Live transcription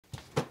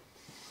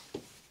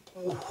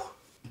Ooh.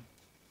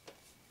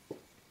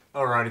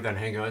 Alrighty then,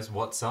 hey guys,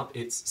 what's up?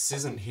 It's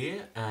Sisn't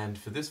here, and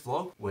for this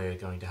vlog, we're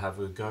going to have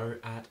a go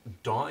at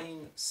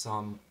dyeing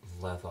some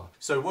leather.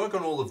 So work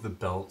on all of the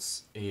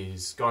belts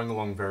is going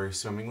along very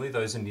swimmingly.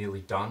 Those are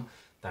nearly done.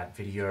 That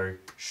video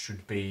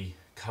should be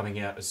coming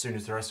out as soon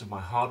as the rest of my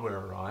hardware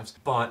arrives.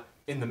 But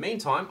in the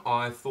meantime,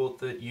 I thought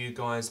that you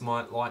guys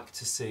might like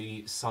to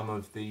see some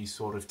of the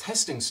sort of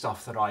testing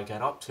stuff that I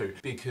get up to,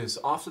 because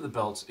after the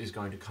belts is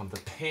going to come the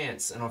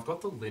pants, and I've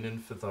got the linen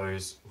for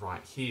those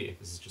right here.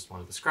 This is just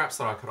one of the scraps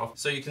that I cut off.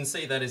 So you can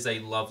see that is a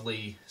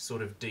lovely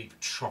sort of deep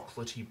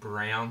chocolatey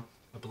brown.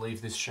 I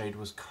believe this shade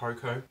was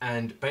cocoa.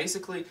 And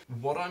basically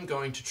what I'm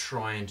going to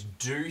try and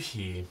do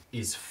here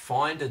is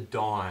find a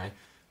dye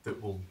that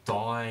will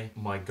dye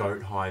my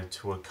goat hide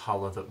to a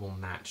colour that will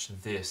match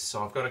this.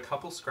 So I've got a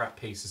couple scrap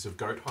pieces of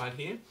goat hide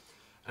here,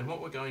 and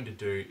what we're going to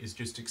do is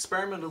just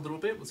experiment a little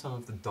bit with some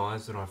of the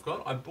dyes that I've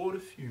got. I bought a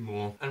few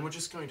more, and we're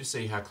just going to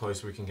see how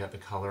close we can get the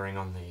colouring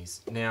on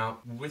these. Now,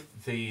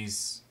 with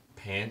these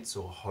pants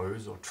or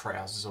hose or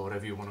trousers or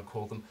whatever you want to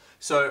call them,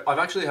 so I've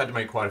actually had to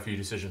make quite a few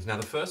decisions. Now,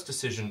 the first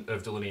decision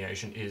of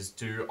delineation is,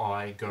 do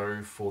I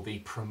go for the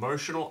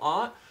promotional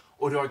art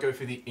or do I go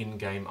for the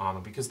in-game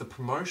armour? Because the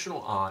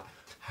promotional art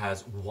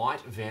has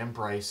white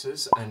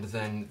vambraces, and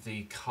then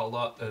the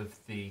colour of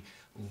the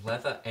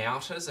leather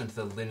outers and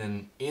the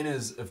linen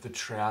inners of the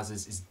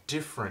trousers is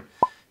different.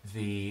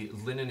 The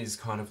linen is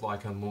kind of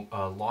like a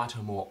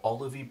lighter, more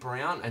olivey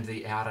brown, and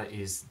the outer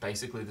is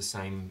basically the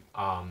same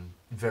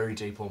very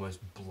deep, almost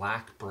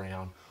black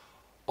brown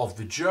of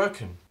the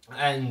jerkin.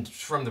 And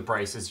from the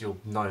braces, you'll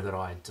know that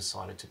I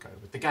decided to go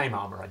with the game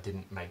armour. I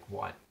didn't make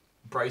white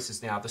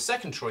braces. Now, the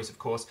second choice, of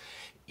course,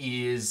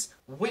 is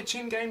which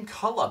in-game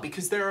colour,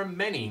 because there are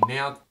many.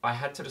 Now, I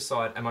had to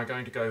decide, am I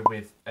going to go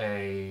with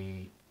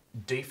a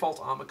default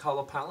armour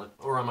colour palette,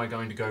 or am I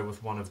going to go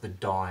with one of the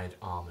dyed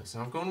armours?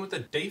 And I've gone with the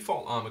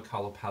default armour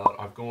colour palette.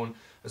 I've gone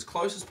as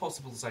close as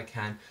possible as I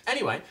can.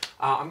 Anyway,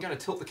 I'm going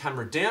to tilt the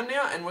camera down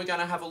now, and we're going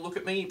to have a look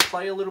at me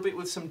play a little bit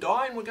with some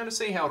dye, and we're going to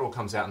see how it all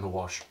comes out in the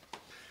wash.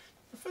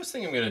 The first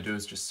thing I'm going to do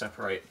is just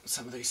separate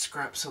some of these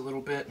scraps a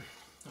little bit.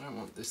 I don't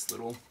want this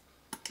little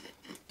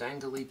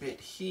dangly bit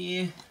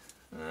here.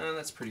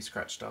 That's pretty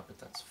scratched up, but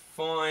that's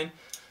fine.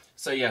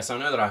 So yes, I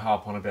know that I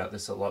harp on about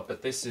this a lot,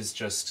 but this is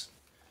just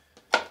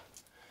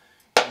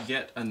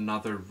yet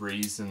another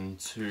reason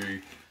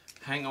to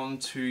hang on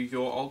to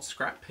your old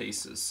scrap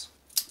pieces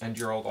and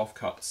your old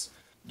offcuts.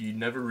 You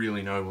never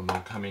really know when they'll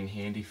come in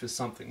handy for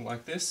something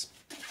like this.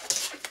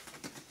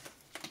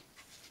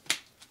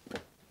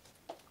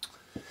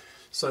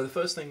 So the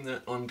first thing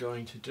that I'm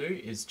going to do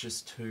is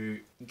just to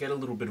get a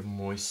little bit of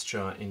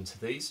moisture into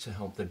these to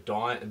help the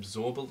dye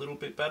absorb a little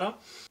bit better.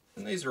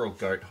 And these are all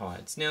goat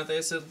hides. Now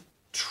there's a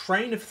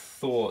train of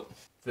thought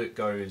that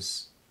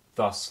goes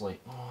thusly.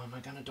 Oh, am I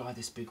going to dye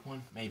this big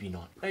one? Maybe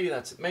not. Maybe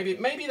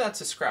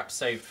that's a scrap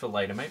saved for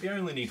later. Maybe I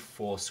only need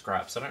 4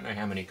 scraps. I don't know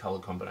how many colour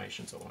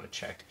combinations I want to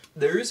check.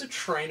 There is a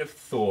train of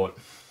thought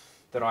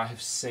that I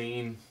have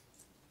seen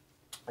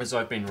as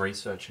I've been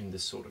researching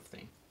this sort of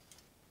thing.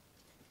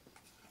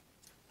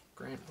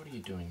 Grant, what are you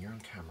doing? You're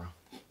on camera.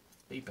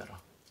 Be better.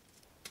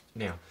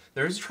 Now,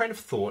 there is a train of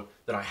thought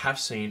that I have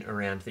seen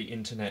around the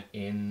internet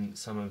in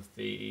some of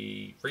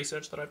the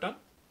research that I've done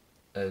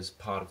as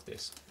part of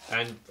this.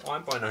 And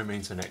I'm by no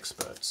means an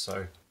expert,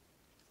 so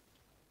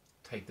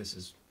take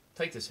this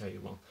how you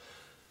will.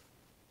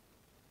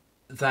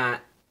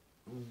 That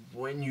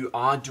when you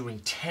are doing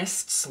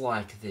tests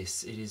like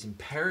this, it is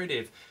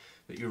imperative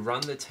that you run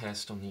the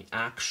test on the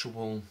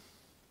actual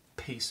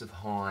piece of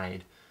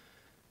hide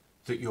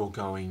that you're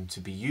going to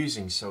be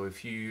using. So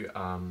if you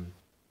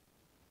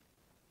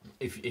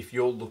if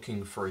you're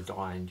looking for a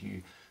dye and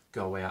you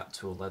go out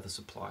to a leather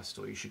supply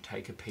store, you should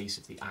take a piece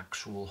of the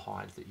actual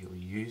hide that you're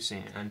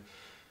using. And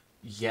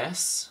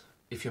yes,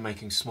 if you're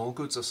making small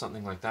goods or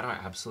something like that, I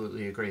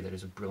absolutely agree, that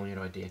is a brilliant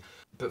idea.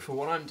 But for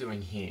what I'm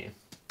doing here,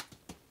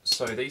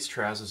 so these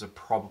trousers are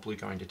probably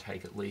going to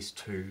take at least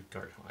 2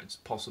 goat hides,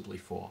 possibly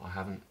 4. I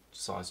haven't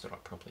sized it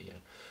up properly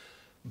yet.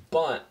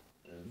 But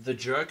the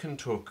jerkin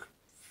took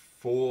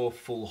 4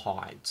 full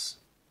hides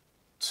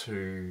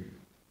to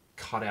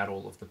cut out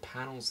all of the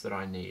panels that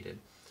I needed,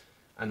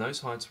 and those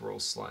hides were all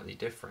slightly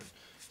different.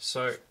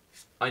 So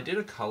I did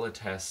a colour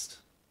test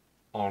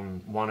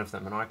on one of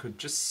them, and I could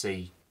just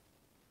see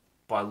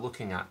by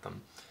looking at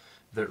them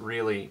that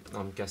really,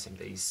 I'm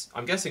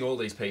guessing all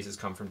these pieces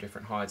come from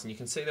different hides, and you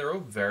can see they're all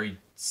very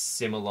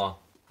similar.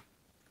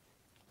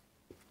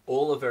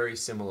 All a very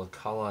similar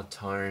colour,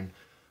 tone,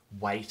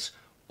 weight,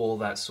 all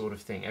that sort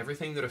of thing.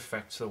 Everything that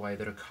affects the way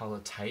that a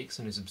colour takes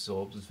and is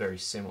absorbed is very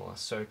similar.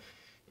 So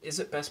is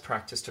it best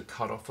practice to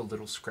cut off a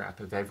little scrap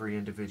of every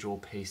individual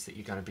piece that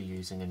you're going to be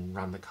using and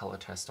run the colour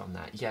test on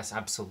that? Yes,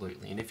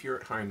 absolutely. And if you're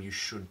at home, you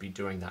should be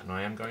doing that. And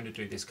I am going to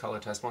do this colour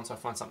test. Once I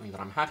find something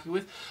that I'm happy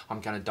with,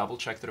 I'm going to double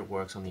check that it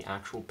works on the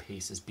actual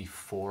pieces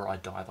before I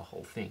dye the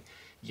whole thing.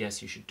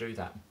 Yes, you should do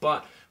that.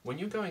 But when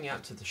you're going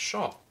out to the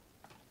shop,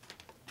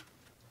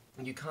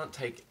 you can't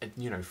take,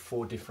 you know,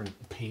 4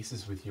 different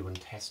pieces with you and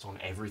test on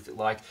everything.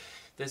 Like,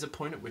 there's a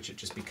point at which it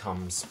just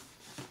becomes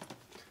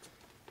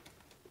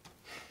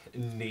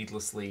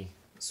needlessly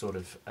sort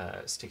of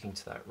sticking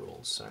to that rule.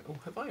 So, oh,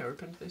 have I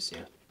opened this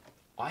yet?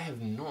 I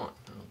have not.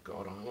 Oh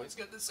God, I always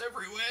get this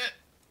everywhere.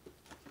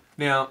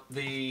 Now,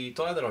 the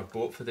die that I've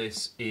bought for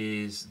this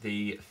is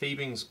the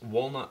Thiebing's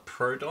Walnut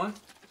Pro die.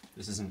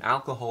 This is an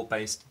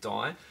alcohol-based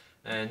die,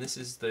 and this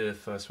is the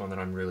first one that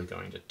I'm really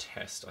going to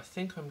test. I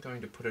think I'm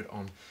going to put it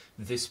on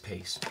this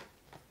piece.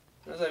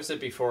 As I've said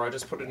before, I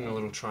just put it in a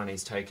little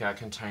Chinese takeout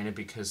container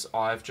because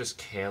I've just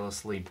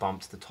carelessly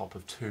bumped the top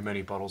of too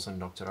many bottles and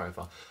knocked it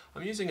over.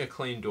 I'm using a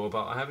clean dauber.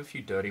 I have a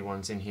few dirty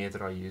ones in here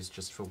that I use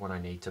just for when I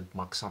need to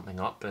muck something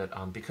up,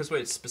 but because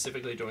we're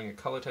specifically doing a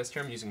colour test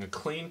here, I'm using a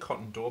clean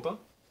cotton dauber.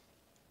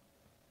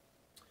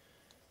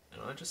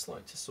 And I just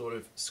like to sort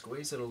of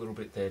squeeze it a little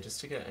bit there just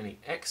to get any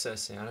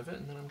excess out of it,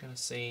 and then I'm going to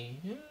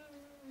see,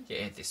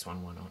 yeah, this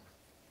one, why not?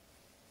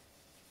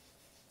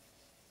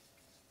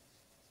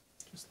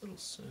 Just little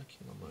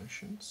circular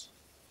motions.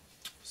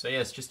 So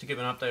yes, just to give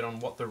an update on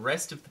what the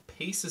rest of the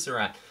pieces are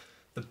at.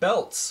 The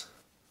belts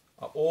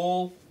are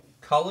all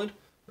coloured,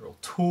 they're all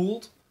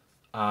tooled,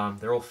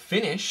 they're all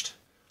finished.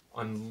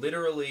 I'm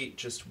literally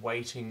just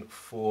waiting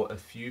for a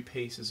few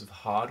pieces of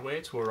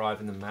hardware to arrive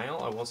in the mail.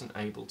 I wasn't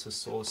able to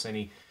source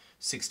any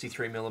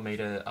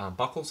 63mm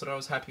buckles that I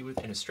was happy with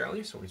in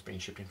Australia, so it's been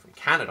shipped in from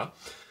Canada.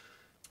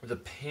 The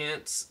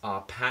pants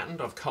are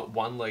patterned. I've cut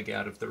one leg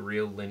out of the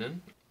real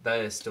linen.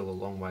 They're still a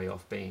long way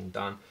off being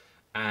done.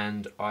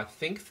 And I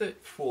think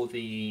that for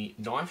the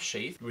knife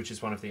sheath, which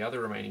is one of the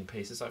other remaining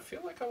pieces, I feel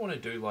like I want to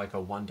do like a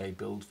one-day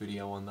build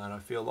video on that. I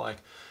feel like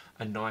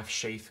a knife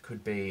sheath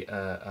could be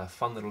a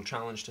fun little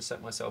challenge to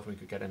set myself. We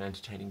could get an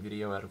entertaining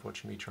video out of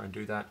watching me try and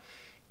do that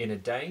in a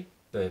day.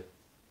 But,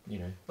 you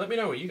know, let me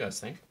know what you guys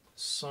think.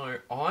 So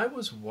I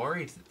was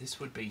worried that this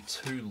would be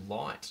too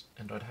light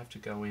and I'd have to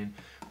go in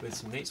with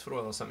some neatsfoot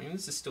oil or something.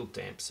 This is still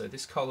damp, so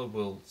this colour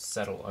will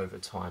settle over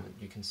time.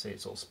 You can see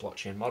it's all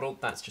splotchy and mottled.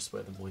 That's just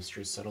where the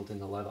moisture is settled in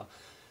the leather.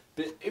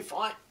 But if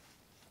I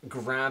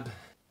grab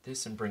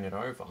this and bring it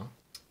over,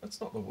 that's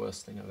not the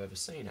worst thing I've ever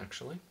seen,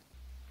 actually.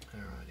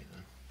 Alrighty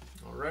then.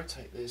 I'll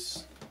rotate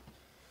this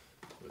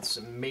with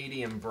some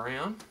medium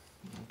brown.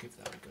 I'll give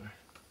that a go.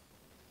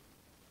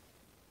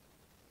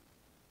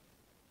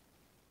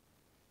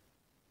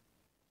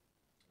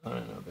 I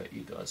don't know about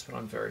you guys, but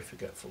I'm very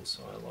forgetful,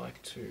 so I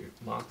like to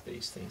mark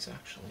these things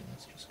actually.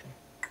 Let's just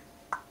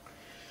go.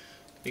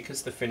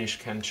 Because the finish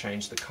can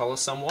change the colour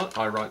somewhat,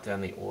 I write down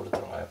the order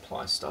that I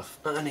apply stuff.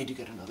 I need to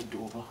get another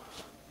dauber.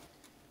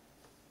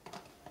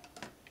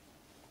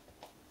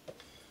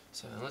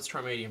 So let's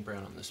try medium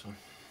brown on this one.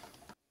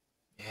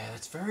 Yeah,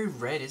 it's very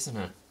red, isn't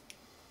it?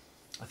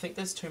 I think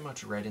there's too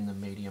much red in the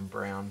medium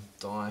brown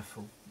dye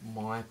for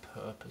my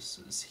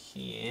purposes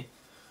here.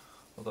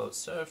 Although it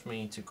served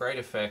me to great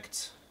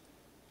effect.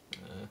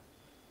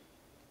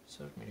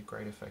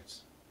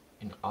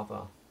 In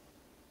other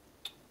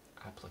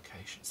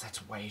applications.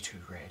 That's way too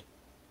red.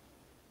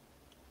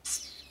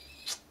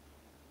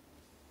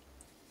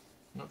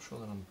 Not sure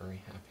that I'm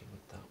very happy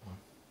with that one.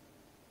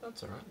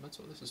 That's alright, that's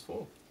what this is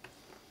for.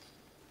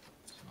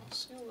 So I'll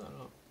seal that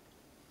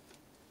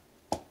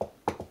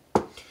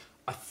up.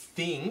 I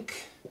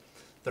think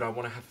that I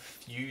want to have a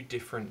few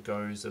different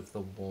goes of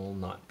the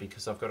walnut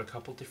because I've got a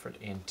couple different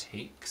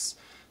antiques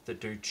that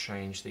do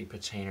change the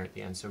patina at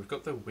the end. So we've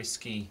got the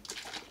whiskey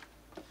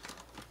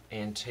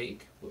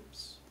antique.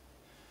 Whoops.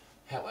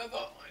 However,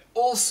 I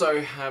also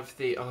have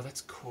the... Oh,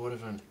 that's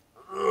cordovan.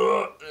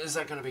 Is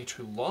that going to be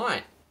too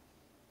light?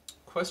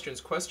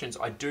 Questions.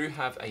 I do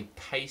have a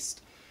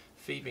paste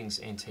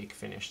Thiebing's antique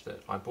finish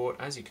that I bought,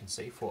 as you can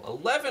see, for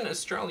 11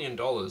 Australian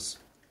dollars.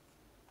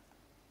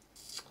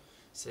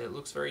 See, it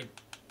looks very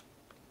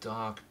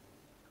dark,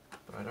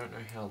 but I don't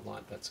know how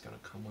light that's going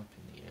to come up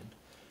in the end.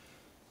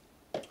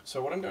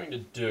 So what I'm going to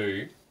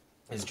do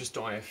is just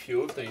dye a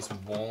few of these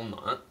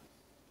walnut,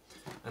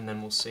 and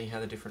then we'll see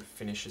how the different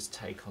finishes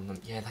take on them.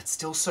 Yeah, that's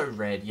still so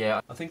red. Yeah,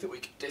 I think that we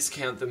can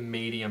discount the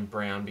medium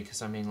brown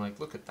because, I mean, like,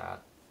 look at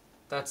that.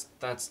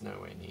 That's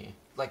nowhere near.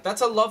 Like,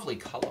 that's a lovely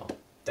colour.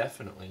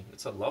 Definitely.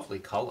 It's a lovely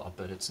colour,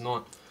 but it's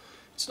not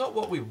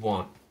what we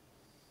want.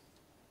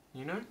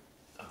 You know?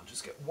 I'll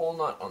just get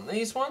walnut on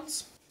these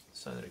ones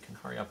so that it can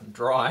hurry up and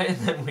dry, and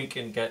then we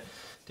can get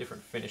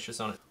different finishes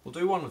on it. We'll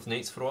do one with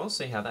neatsfoot oil,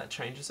 see how that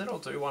changes it. I'll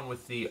do one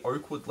with the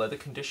Oakwood leather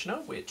conditioner,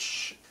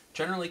 which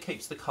generally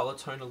keeps the colour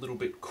tone a little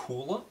bit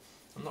cooler.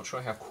 I'm not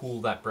sure how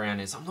cool that brown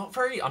is. I'm not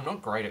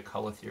great at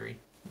colour theory.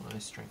 My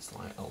strengths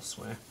lie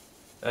elsewhere.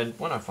 And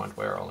when I find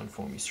where, I'll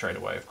inform you straight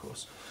away, of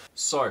course.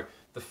 So,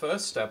 the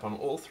first step on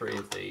all 3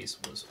 of these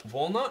was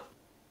walnut.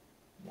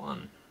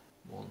 1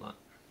 walnut.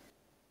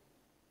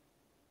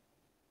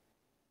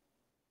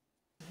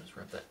 Just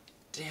rub that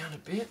down a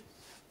bit.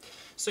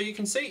 So you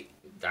can see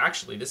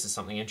actually, this is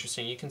something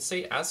interesting. You can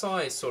see as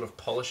I sort of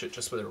polish it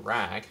just with a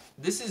rag,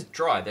 this is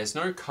dry. There's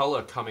no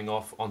color coming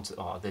off onto,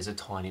 oh, there's a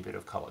tiny bit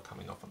of color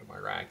coming off onto my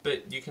rag.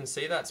 But you can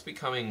see that's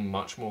becoming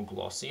much more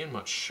glossy and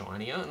much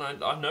shinier.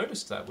 And I've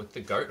noticed that with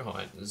the goat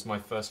hide. This is my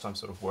first time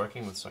sort of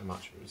working with so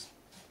much. It was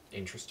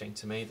interesting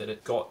to me that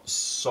it got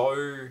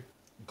so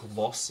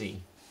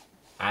glossy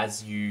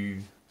as you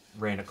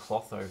ran a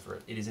cloth over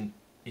it. It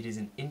is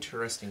an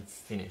interesting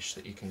finish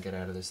that you can get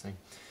out of this thing.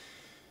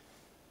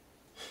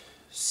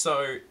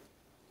 So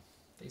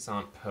these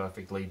aren't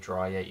perfectly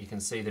dry yet. You can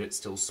see that it's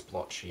still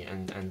splotchy,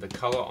 and the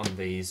color on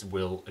these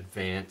will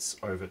advance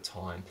over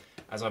time.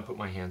 As I put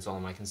my hands on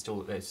them, I can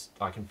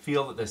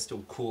feel that they're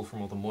still cool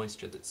from all the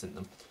moisture that's in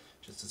them.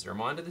 Just as a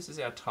reminder, this is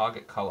our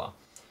target color.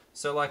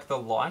 So like the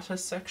lighter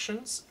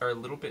sections are a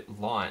little bit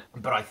light,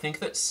 but I think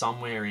that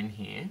somewhere in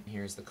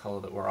here is the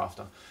color that we're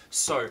after.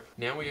 So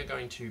now we are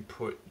going to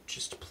put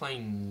just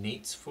plain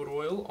neat's foot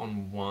oil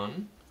on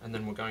one, and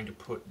then we're going to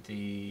put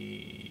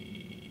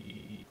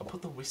I'll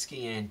put the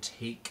Whiskey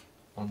Antique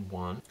on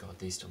one. God,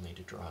 these still need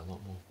to dry a lot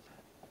more.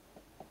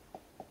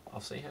 I'll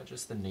see how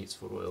just the neat's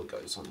foot oil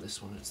goes on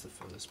this one. It's the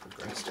furthest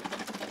progressed.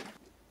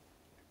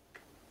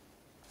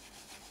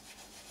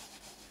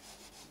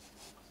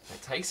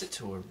 It takes it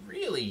to a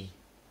really,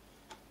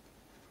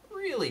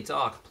 really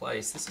dark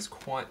place. This is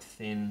quite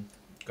thin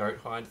goat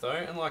hide though,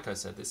 and like I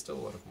said, there's still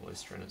a lot of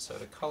moisture in it, so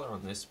the color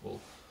on this will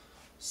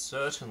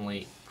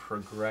certainly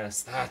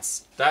progress.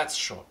 That's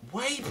shot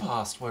way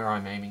past where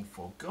I'm aiming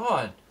for.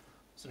 God,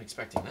 wasn't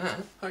expecting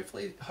that.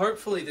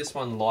 Hopefully this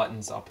one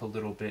lightens up a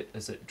little bit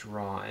as it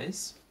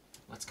dries.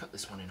 Let's cut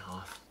this one in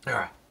half. All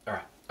right.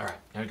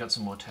 Now we've got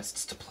some more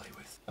tests to play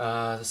with.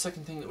 The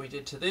second thing that we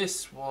did to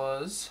this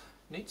was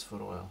neat's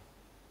foot oil.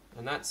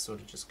 And that's sort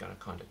of just going to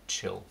kind of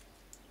chill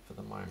for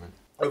the moment.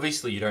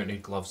 Obviously you don't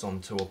need gloves on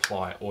to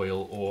apply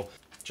oil or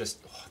just,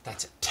 oh,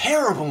 that's a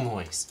terrible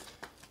noise.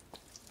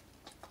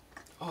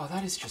 Oh,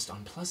 that is just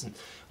unpleasant.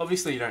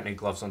 Obviously you don't need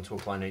gloves on to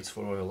apply neat's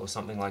foot oil or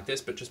something like this,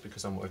 but just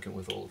because I'm working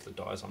with all of the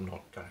dyes, I'm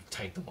not going to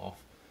take them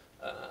off.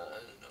 No,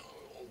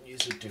 I'll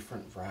use a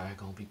different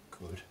rag, I'll be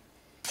good.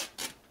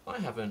 I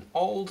have an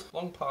old,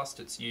 long past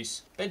its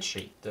use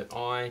bedsheet that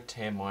I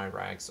tear my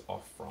rags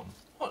off from.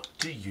 What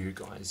do you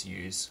guys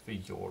use for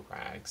your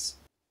rags?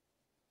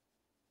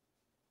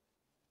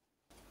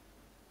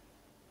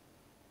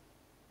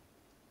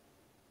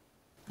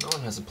 That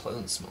one has a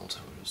pleasant smell to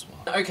it as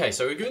well. Okay,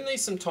 so we're giving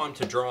these some time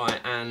to dry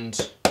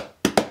and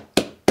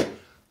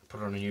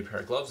put on a new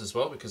pair of gloves as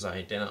well because I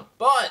ate dinner.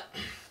 But,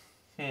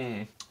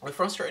 the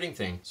frustrating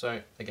thing.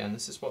 So again,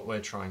 this is what we're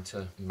trying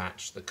to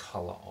match the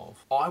color of.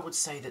 I would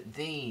say that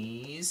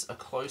these are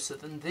closer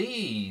than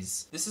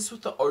these. This is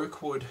with the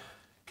Oakwood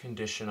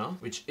conditioner,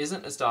 which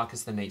isn't as dark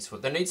as the neat's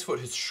foot. The neat's foot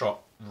has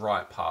shot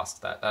right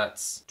past that.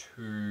 That's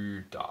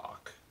too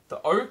dark.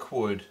 The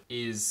Oakwood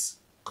is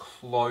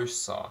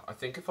closer. I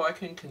think if I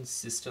can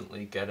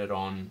consistently get it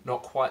on,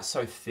 not quite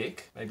so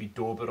thick, maybe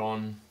daub it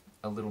on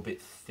a little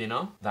bit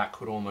thinner, that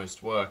could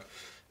almost work.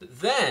 But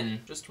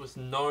then, just with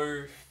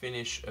no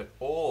finish at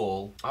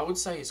all, I would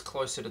say is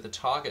closer to the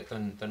target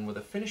than with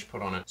a finish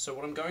put on it. So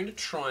what I'm going to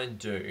try and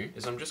do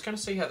is I'm just going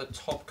to see how the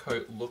top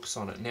coat looks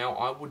on it. Now,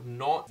 I would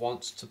not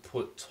want to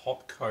put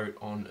top coat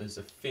on as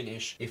a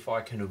finish if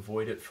I can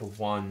avoid it for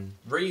one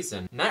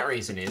reason. And that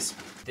reason is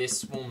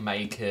this will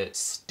make it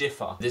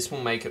stiffer. This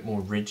will make it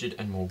more rigid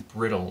and more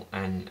brittle.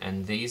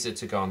 And these are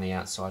to go on the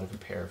outside of a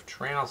pair of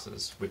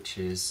trousers, which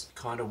is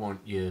kind of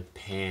want your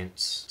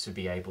pants to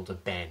be able to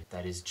bend.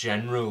 That is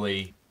generally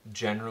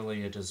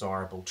a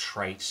desirable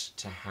trait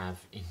to have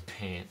in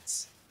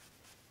pants.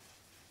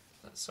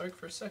 Let that soak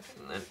for a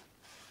second and then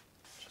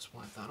just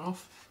wipe that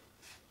off.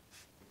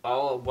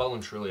 I'll well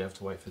and truly have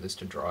to wait for this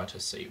to dry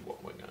to see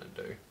what we're going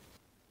to do.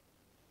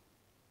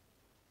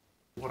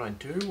 What I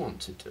do want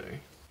to do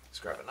is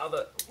grab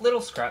another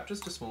little scrap,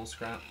 just a small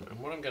scrap, and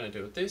what I'm going to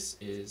do with this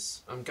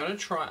is I'm going to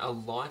try a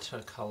lighter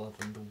colour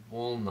than the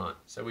walnut.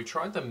 So we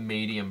tried the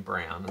medium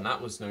brown and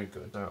that was no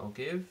good. So I'll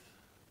give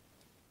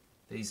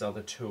these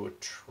other two a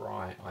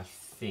try, I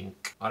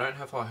think. I don't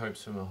have high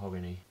hopes for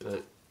mahogany,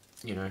 but,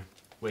 you know,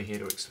 we're here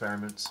to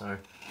experiment, so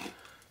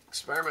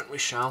experiment we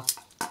shall.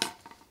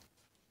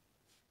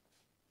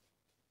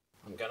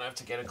 I'm gonna have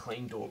to get a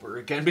clean dauber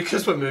again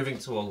because we're moving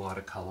to a lighter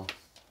colour.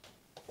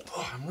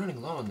 Oh, I'm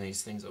running low on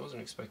these things. I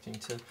wasn't expecting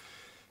to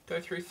go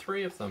through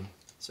 3 of them.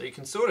 So you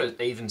can sort of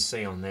even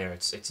see on there,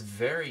 it's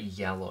very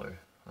yellow.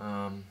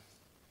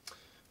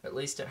 At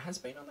least it has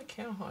been on the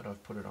cowhide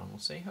I've put it on. We'll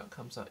see how it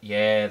comes up.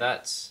 Yeah,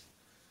 that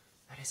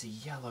is a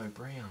yellow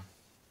brown.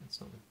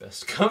 That's not the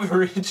best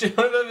coverage I've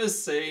ever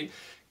seen.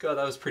 God,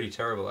 that was pretty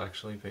terrible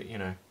actually, but you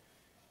know,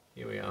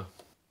 here we are.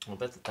 I'll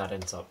bet that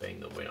ends up being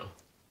the winner.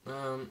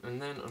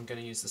 And then I'm going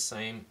to use the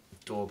same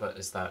dauber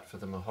as that for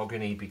the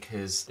mahogany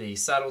because the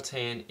saddle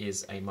tan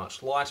is a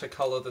much lighter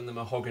colour than the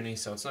mahogany,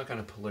 so it's not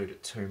going to pollute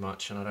it too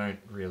much, and I don't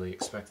really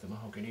expect the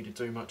mahogany to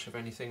do much of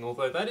anything,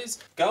 although that is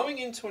going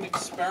into an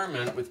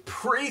experiment with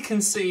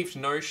preconceived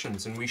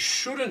notions, and we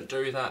shouldn't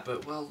do that,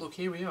 but well, look,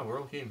 here we are, we're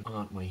all human,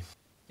 aren't we?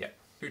 Yeah,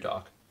 too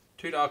dark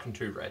and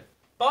too red.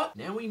 But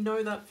now we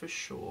know that for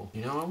sure.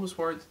 You know, I was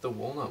worried that the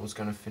walnut was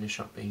going to finish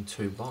up being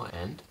too light,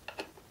 and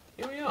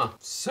here we are.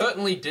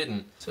 Certainly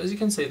didn't. So as you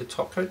can see, the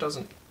top coat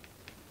doesn't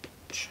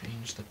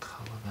change the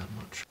colour that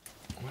much.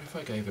 What if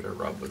I gave it a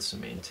rub with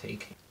some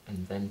antique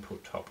and then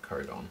put top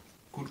coat on?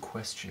 Good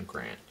question,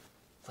 Grant.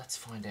 Let's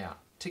find out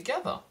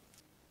together.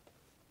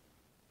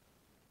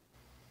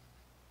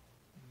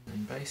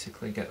 And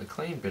basically get the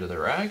clean bit of the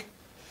rag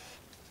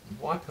and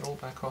wipe it all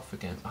back off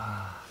again.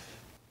 Ah,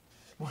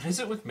 what is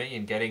it with me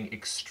and getting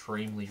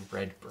extremely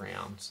red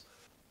browns?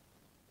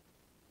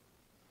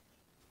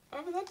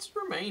 However, that's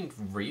remained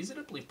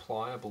reasonably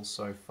pliable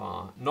so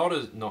far.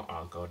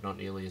 Oh god, not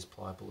nearly as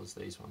pliable as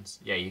these ones.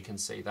 Yeah, you can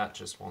see that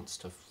just wants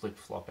to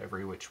flip-flop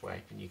every which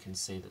way, and you can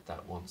see that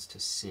that wants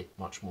to sit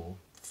much more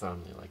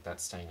firmly, like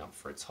that's staying up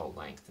for its whole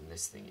length, and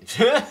this thing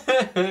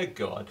is...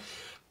 God.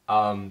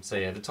 So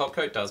yeah, the top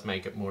coat does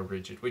make it more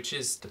rigid, which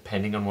is,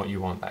 depending on what you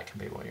want, that can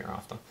be what you're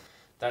after.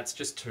 That's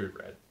just too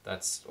red.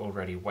 That's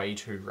already way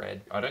too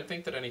red. I don't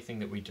think that anything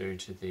that we do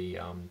to the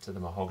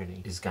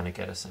mahogany is gonna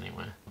get us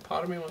anywhere.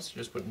 Part of me wants to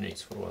just put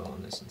neat's foot oil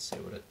on this and see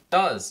what it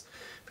does,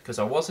 because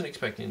I wasn't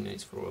expecting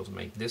neat's foot oil to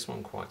make this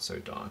one quite so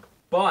dark.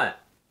 But,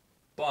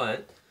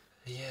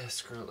 yeah,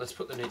 screw it. Let's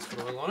put the neat's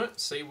foot oil on it,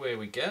 see where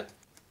we get.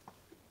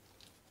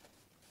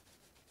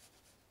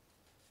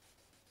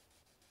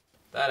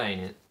 That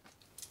ain't it.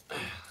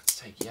 Let's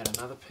take yet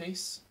another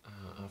piece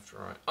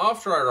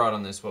after I write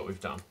on this what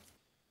we've done.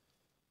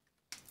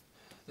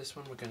 This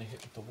one we're going to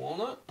hit with the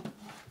walnut.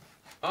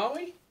 Are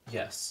we?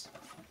 Yes.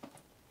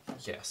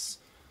 Yes.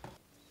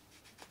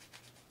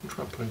 I'll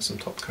try putting some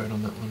top coat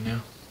on that one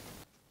now.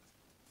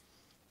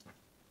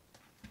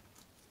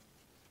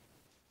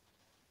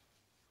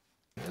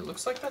 It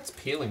looks like that's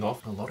peeling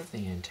off a lot of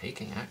the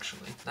antiquing,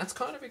 actually. That's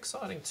kind of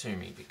exciting to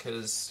me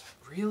because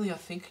really I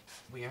think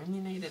we only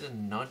needed a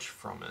nudge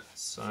from it.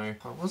 So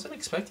I wasn't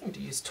expecting to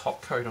use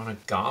top coat on a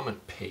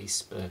garment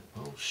piece, but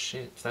oh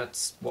shit, if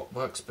that's what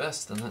works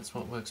best, then that's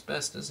what works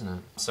best, isn't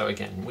it? So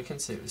again, we can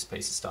see this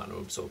piece is starting to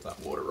absorb that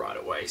water right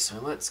away. So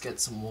let's get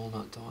some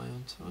walnut dye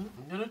onto it.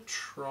 I'm gonna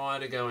try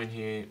to go in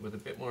here with a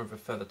bit more of a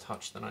feather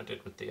touch than I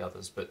did with the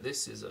others, but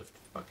this is a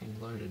fucking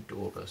loaded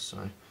dauber,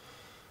 so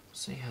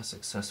see how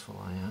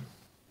successful I am.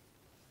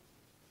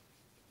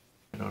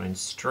 Not in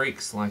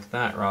streaks like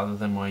that rather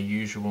than my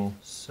usual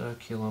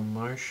circular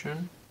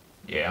motion.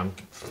 Yeah,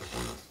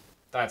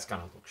 that's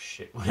gonna look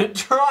shit when it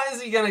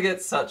dries. You're gonna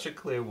get such a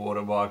clear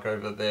watermark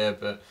over there,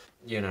 but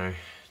you know,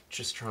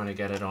 just trying to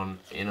get it on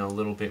in a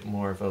little bit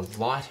more of a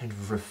light and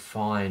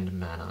refined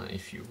manner,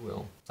 if you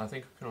will. I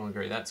think we can all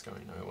agree that's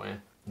going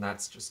nowhere.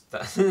 That's just,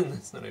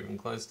 that's not even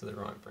close to the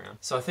right brown.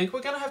 So I think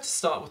we're gonna have to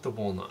start with the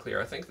walnut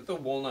clear. I think that the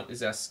walnut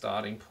is our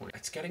starting point.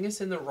 It's getting us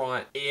in the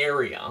right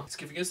area. It's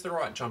giving us the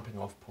right jumping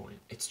off point.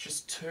 It's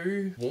just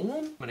too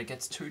warm when it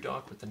gets too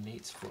dark with the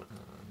neat's foot.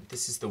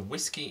 This is the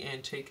Whiskey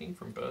Antiquing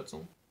from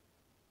Birdsall.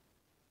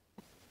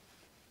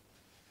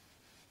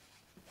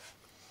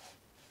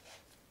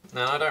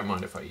 Now I don't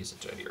mind if I use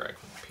a dirty rag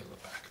when I peel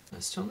it back.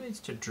 It still needs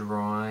to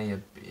dry a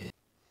bit.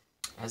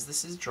 As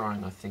this is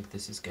drying, I think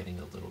this is getting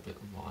a little bit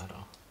lighter.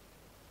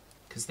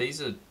 Because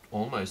these are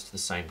almost the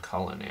same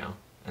colour now,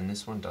 and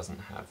this one doesn't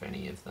have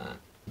any of that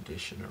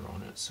conditioner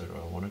on it, so do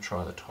I want to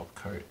try the top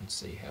coat and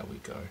see how we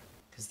go.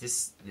 Because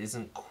this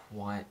isn't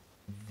quite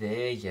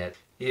there yet.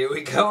 Here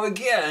we go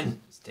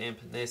again! Just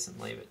dampen this and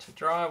leave it to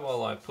dry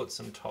while I put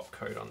some top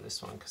coat on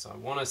this one, because I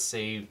want to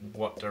see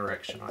what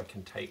direction I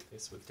can take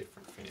this with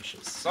different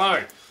finishes.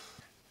 So,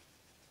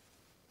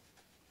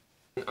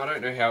 I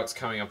don't know how it's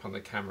coming up on the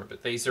camera,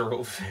 but these are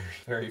all very,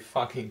 very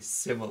fucking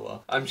similar.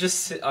 I'm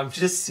just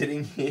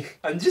sitting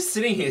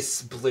here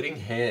splitting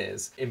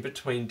hairs in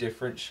between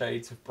different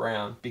shades of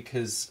brown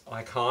because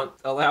I can't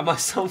allow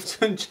myself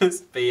to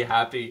just be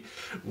happy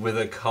with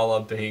a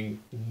color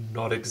being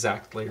not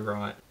exactly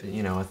right. But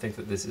you know, I think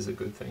that this is a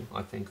good thing.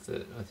 I think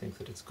that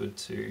it's good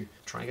to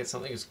try and get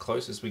something as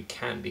close as we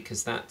can,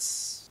 because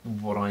that's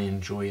what I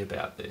enjoy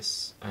about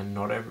this, and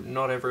not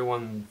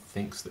everyone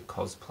thinks that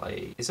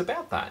cosplay is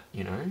about that,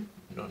 you know?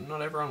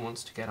 Not everyone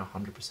wants to get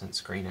 100%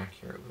 screen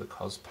accurate with a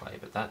cosplay,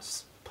 but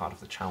that's part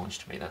of the challenge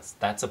to me.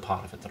 That's a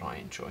part of it that I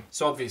enjoy.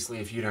 So obviously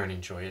if you don't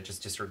enjoy it,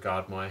 just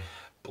disregard my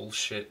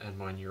bullshit and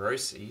my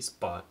neuroses,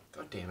 but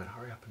god damn it,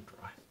 hurry up and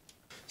dry.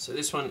 So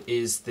this one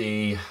is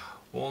the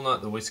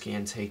walnut, the Whiskey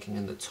Antiquing,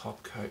 and the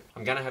top coat.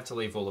 I'm gonna have to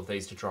leave all of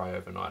these to dry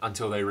overnight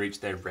until they reach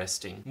their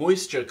resting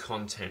moisture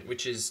content,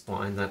 which is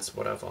fine, that's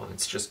whatever.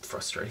 It's just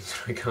frustrating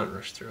that I can't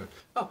rush through it.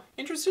 Oh,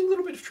 interesting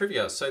little bit of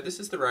trivia. So this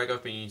is the rag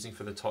I've been using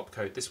for the top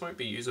coat. This won't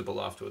be usable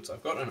afterwards.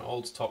 I've got an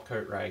old top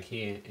coat rag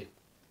here.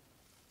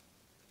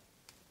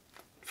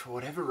 For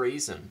whatever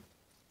reason,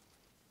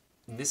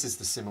 and this is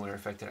the similar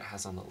effect that it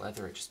has on the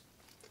leather, it just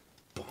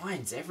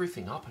binds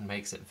everything up and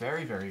makes it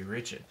very, very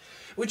rigid,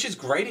 which is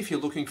great if you're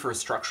looking for a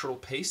structural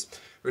piece.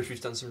 or if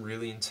you've done some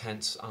really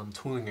intense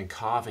tooling and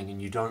carving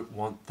and you don't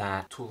want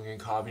that tooling and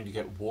carving to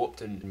get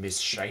warped and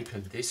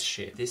misshapen, this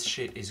shit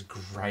is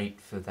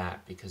great for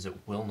that because it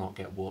will not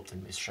get warped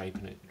and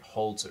misshapen. It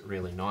holds it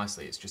really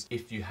nicely. It's just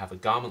if you have a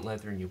garment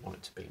leather and you want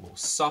it to be more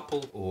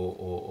supple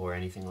or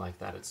anything like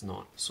that, it's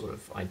not sort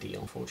of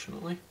ideal,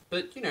 unfortunately.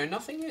 But you know,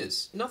 nothing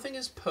is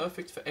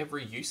perfect for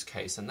every use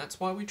case, and that's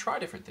why we try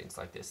different things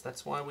like this.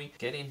 That's why we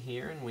get in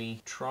here and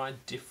we try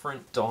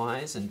different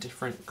dyes and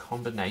different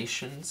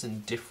combinations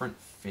and different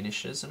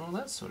finishes and all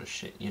that sort of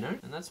shit, you know?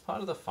 And that's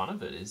part of the fun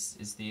of it,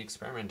 is the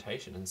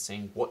experimentation and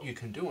seeing what you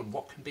can do and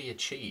what can be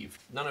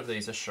achieved. None of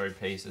these are show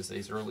pieces.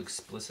 These are all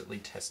explicitly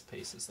test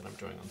pieces that I'm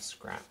doing on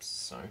scraps,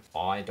 so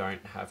I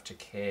don't have to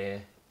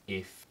care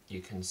if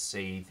you can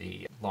see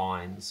the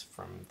lines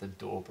from the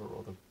dauber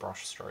or the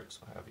brush strokes,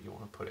 or however you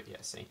want to put it. Yeah,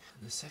 see.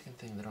 And the second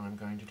thing that I'm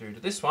going to do to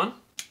this one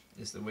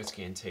is the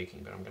whiskey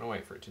antiquing, but I'm going to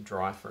wait for it to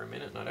dry for a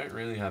minute, and I don't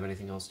really have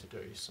anything else to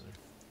do, so...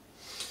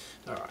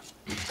 Alright,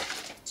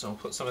 so I'll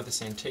put some of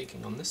this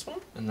antiquing on this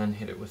one, and then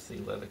hit it with the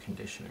leather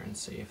conditioner and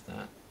see if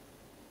that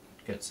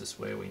gets us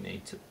where we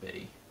need to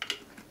be.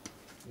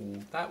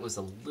 Ooh, that was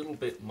a little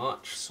bit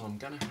much, so I'm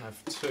going to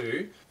have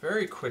to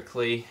very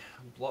quickly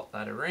blot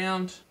that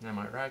around. Now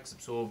my rag's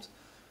absorbed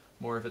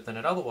more of it than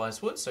it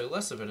otherwise would, so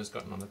less of it has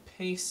gotten on the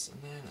piece,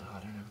 and then I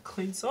don't have a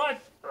clean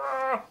side,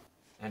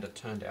 and it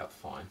turned out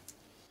fine.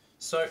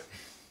 So,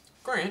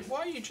 Grant, why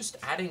are you just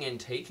adding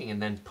antiquing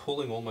and then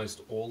pulling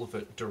almost all of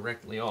it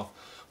directly off?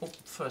 Well,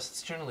 first,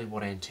 it's generally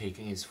what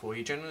antiquing is for.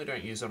 You generally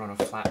don't use it on a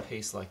flat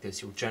piece like this.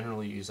 You'll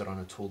generally use it on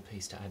a tooled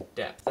piece to add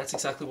depth. That's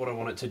exactly what I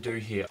want it to do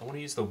here. I want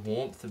to use the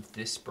warmth of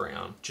this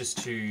brown just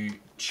to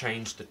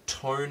change the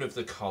tone of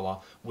the color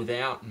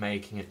without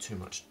making it too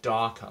much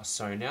darker.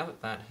 So now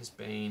that that has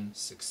been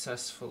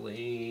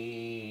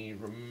successfully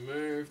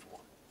removed,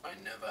 I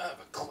never have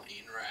a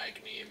clean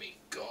rag near me,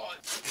 God.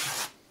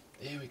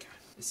 There we go.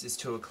 This is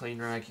to a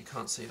clean rag, you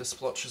can't see the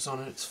splotches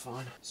on it, it's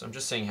fine. So I'm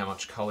just seeing how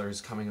much colour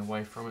is coming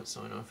away from it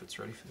so I know if it's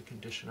ready for the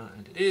conditioner,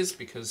 and it is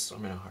because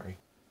I'm in a hurry.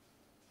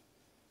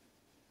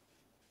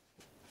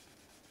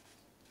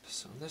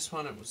 So on this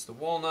one it was the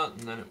walnut,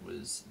 and then it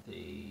was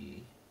the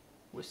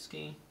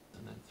whiskey,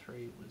 and then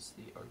 3 was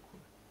the oak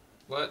wood.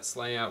 Let's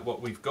lay out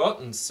what we've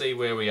got and see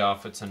where we are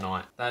for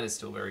tonight. That is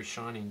still very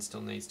shiny and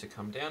still needs to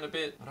come down a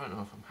bit. I don't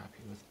know if I'm happy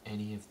with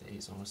any of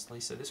these,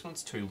 honestly. So this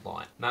one's too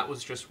light. That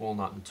was just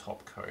walnut and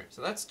top coat.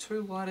 So that's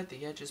too light at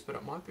the edges, but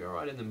it might be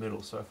alright in the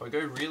middle. So if I go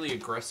really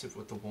aggressive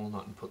with the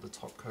walnut and put the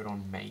top coat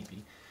on,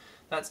 maybe.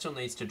 That still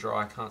needs to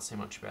dry. I can't say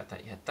much about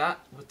that yet. That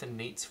with the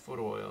neat's foot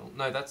oil.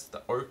 No, that's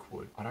the oak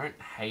wood. I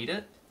don't hate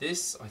it.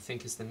 This, I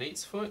think, is the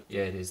neat's foot.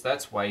 Yeah, it is.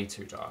 That's way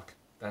too dark.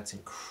 That's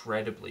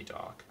incredibly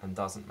dark and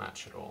doesn't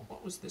match at all.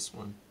 What was this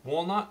one?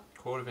 Walnut,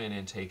 quarter van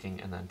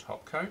antiquing, and then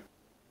top coat.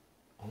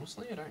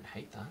 Honestly, I don't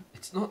hate that.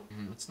 It's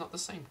not the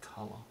same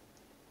color.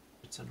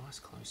 It's a nice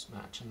close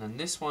match. And then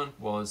this one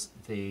was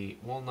the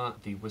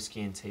walnut, the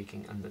whiskey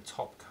antiquing, and the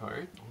top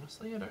coat.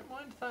 Honestly, I don't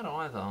mind that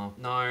either.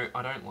 No,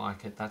 I don't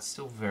like it. That's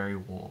still very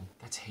warm.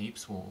 That's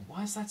heaps warm.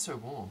 Why is that so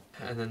warm?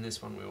 And then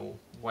this one we'll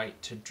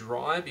wait to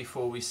dry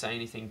before we say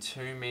anything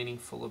too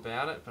meaningful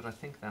about it, but I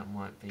think that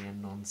might be a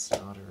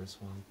non-starter as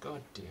well.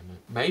 God damn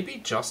it.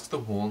 Maybe just the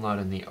walnut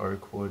and the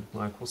oak wood.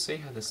 Like, we'll see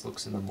how this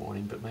looks in the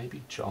morning, but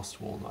maybe just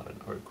walnut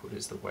and oak wood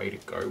is the way to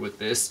go with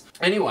this.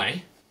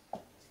 Anyway.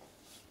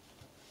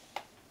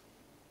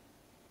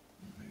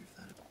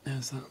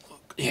 How's that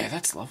look? Yeah,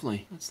 that's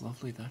lovely. That's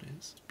lovely, that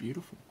is. It's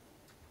beautiful.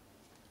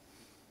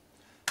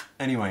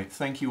 Anyway,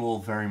 thank you all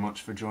very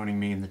much for joining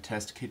me in the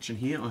test kitchen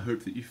here. I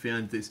hope that you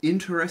found this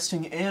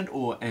interesting and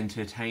or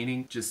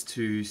entertaining, just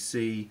to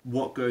see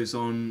what goes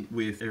on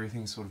with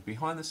everything sort of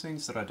behind the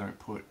scenes that I don't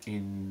put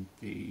in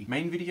the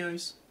main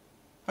videos.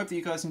 Hope that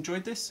you guys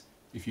enjoyed this.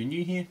 If you're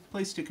new here,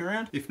 please stick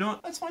around. If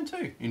not, that's fine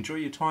too. Enjoy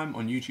your time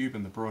on YouTube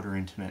and the broader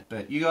internet.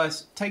 But you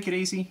guys, take it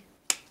easy,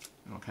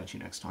 and I'll catch you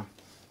next time.